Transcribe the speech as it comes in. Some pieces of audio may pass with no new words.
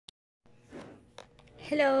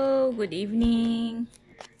Hello, good evening.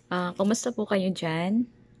 Kumusta po kayo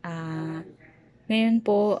dyan? Ngayon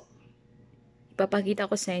po,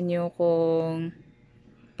 ipapakita ko sa inyo kung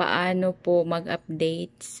paano po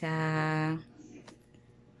mag-update sa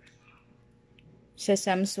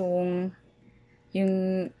Samsung, yung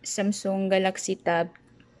Samsung Galaxy Tab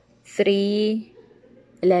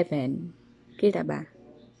 311. Kita ba?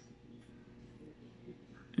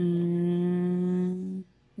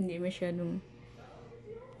 Hindi masyadong.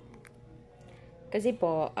 Kasi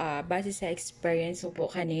po, base sa experience ko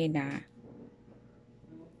po kanina,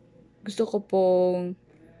 gusto ko pong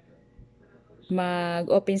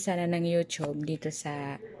mag-open sana ng YouTube dito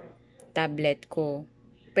sa tablet ko.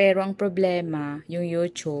 Pero ang problema, yung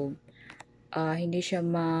YouTube, hindi siya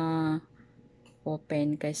ma-open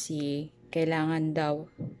kasi kailangan daw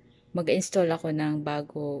mag-install ako ng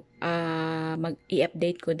bago.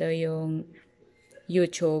 I-update ko daw yung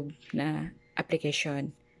YouTube na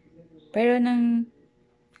application. Pero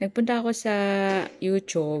nagpunta ako sa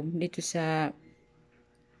YouTube dito sa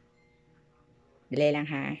dali lang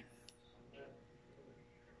ha.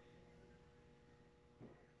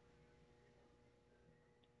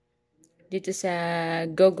 Dito sa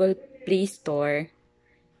Google Play Store,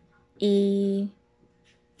 hindi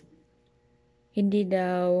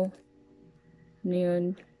daw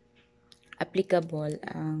yun applicable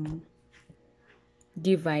ang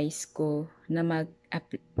device ko na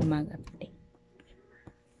mag-update.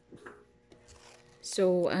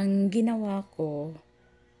 So, ang ginawa ko,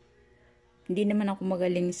 hindi naman ako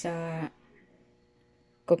magaling sa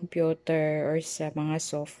computer or sa mga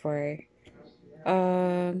software.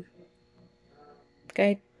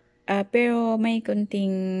 Pero may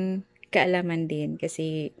konting kaalaman din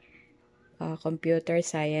kasi computer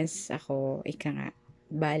science ako, ika nga.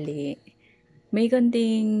 Bali, may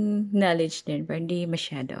konting knowledge din, pero hindi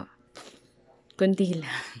masyado. Kunti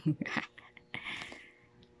lang.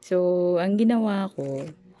 So, ang ginawa ko,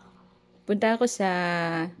 punta ako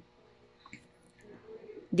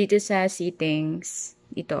dito sa settings,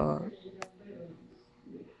 dito.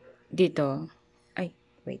 Ay,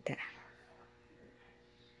 wait ha.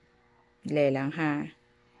 Dali lang ha.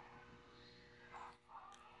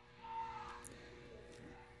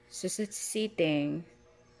 So, sa setting,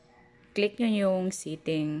 click nyo yung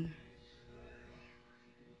setting.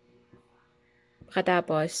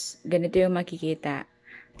 Pagkatapos, ganito yung makikita.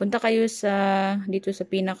 Punta kayo dito sa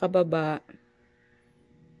pinakababa,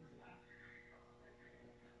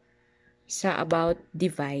 sa About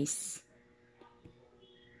Device.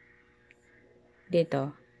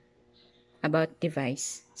 Dito. About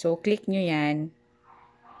Device. So, click nyo yan.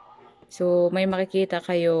 So, may makikita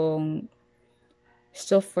kayong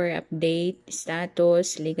software update,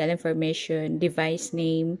 status, legal information, device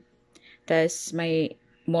name, tas may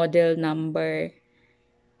model number,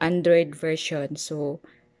 Android version. So,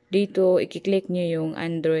 dito, i-click nyo yung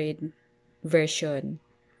Android version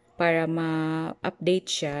para ma-update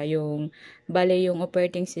siya bale yung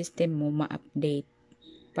operating system mo ma-update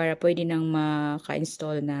para pwede nang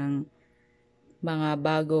maka-install ng mga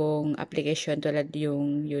bagong application tulad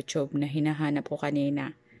yung YouTube na hinahanap ko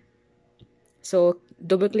kanina. So,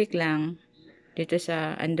 double-click lang dito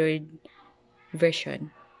sa Android version.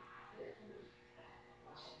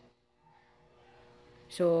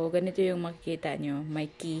 So, ganito yung makikita nyo.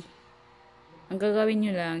 May key. Ang gagawin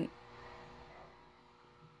nyo lang,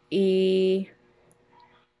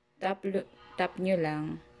 tap nyo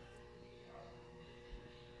lang.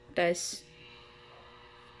 Tapos,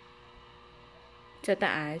 sa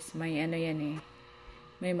taas, may ano yan eh.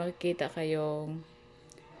 May makikita kayong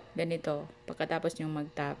ganito. Pagkatapos nyo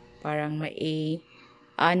mag-tap, parang may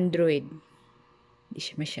Android. Hindi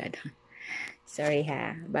siya masyado. Sorry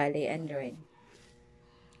ha. Bale, Android.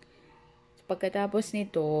 Pagkatapos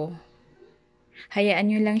nito,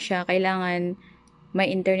 hayaan nyo lang siya. Kailangan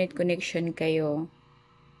may internet connection kayo.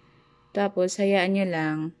 Tapos, hayaan nyo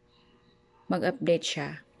lang mag-update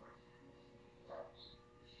siya.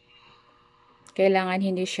 Kailangan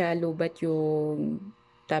hindi siya lubat yung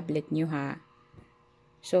tablet nyo ha.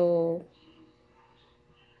 So,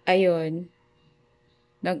 ayun.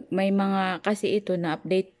 May mga, kasi ito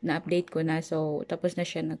na-update ko na. So, tapos na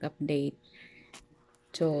siya nag-update.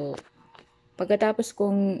 So, pagkatapos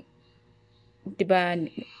kung, diba,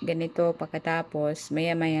 ganito, pagkatapos,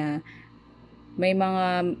 maya-maya, may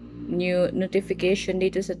mga new notification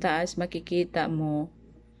dito sa taas, makikita mo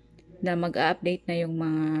na mag-update na yung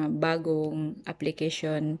mga bagong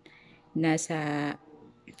application na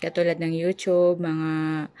katulad ng YouTube,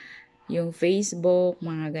 yung Facebook,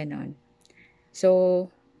 mga ganon.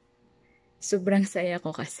 So, sobrang saya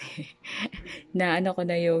ko kasi na ano ko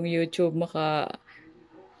na yung YouTube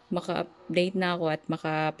maka-update na ako at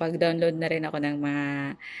makapag-download na rin ako ng mga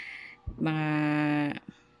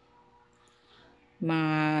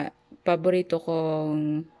mga paborito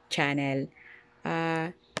kong channel.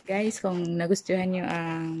 Guys, kung nagustuhan nyo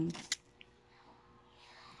ang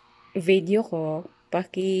video ko,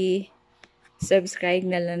 subscribe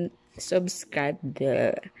na lang, subscribe.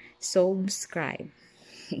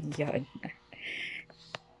 Yun.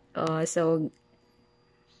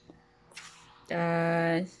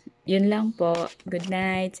 Yun lang po. Good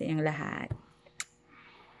night sa inyong lahat.